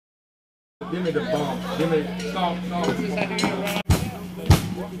Give me the bump. Give me stop.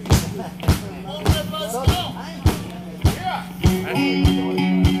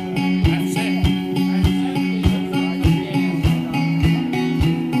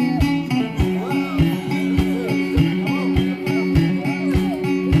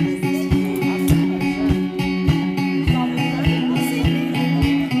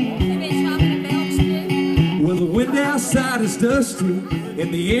 Outside is dusty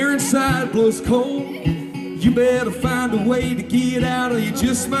and the air inside blows cold. You better find a way to get out or you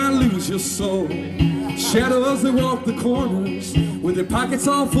just might lose your soul. Shadows that walk the corners with their pockets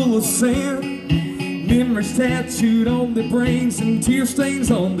all full of sand, memories tattooed on their brains and tear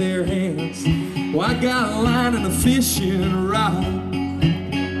stains on their hands. Well, I got a line and a fishing rod.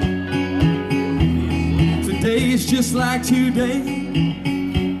 Today's just like today.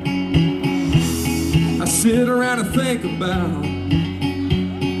 I sit around and think about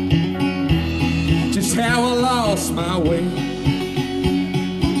just how I lost my way.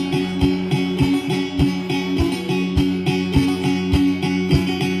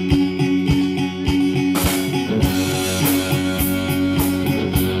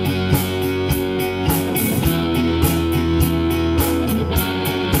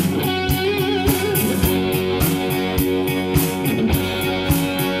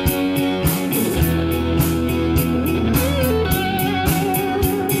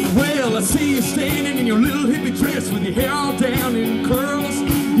 I see you standing in your little hippie dress with your hair all down in curls.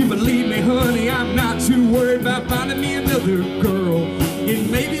 You believe me, honey, I'm not too worried about finding me another girl.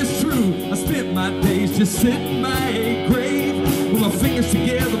 And maybe it's true, I spent my days just sitting in my grave with my fingers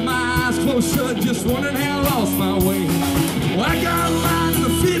together, my eyes closed shut, just wondering how I lost my way. Well, I got a line in the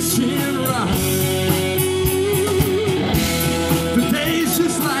fishing rod. Today's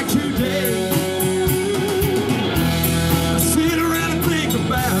just like today. I sit around and think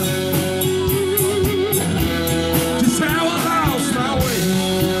about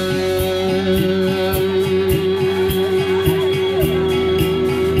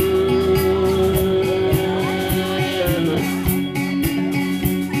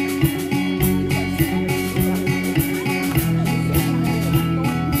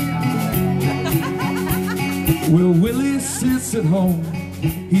Well, Willie sits at home,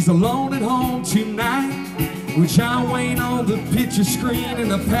 he's alone at home tonight, with John Wayne on the picture screen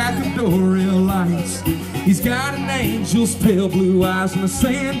and a pack of Doriel lights. He's got an angel's pale blue eyes and a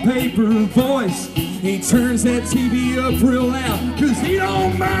sandpaper voice. He turns that TV up real loud, cause he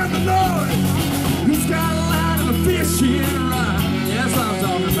don't mind the noise. He's got a line and a fishing rod. Yeah, that's what I'm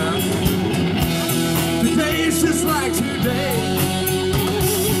talking about. Today is just like today.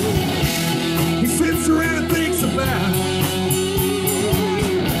 He sits around and thinks about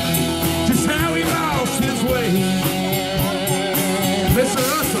just how he lost his way. Mr.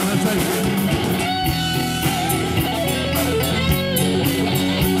 Russell, I tell you.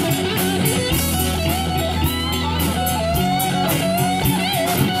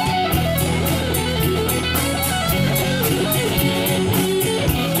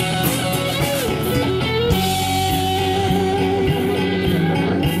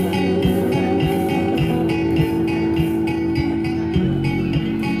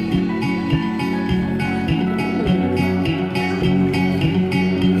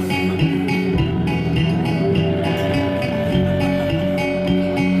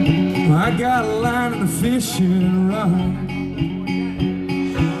 I got a line and a fishing rod.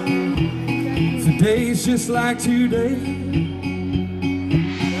 Today's just like today.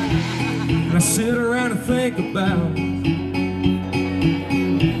 And I sit around and think about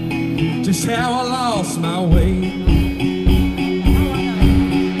just how I lost my way.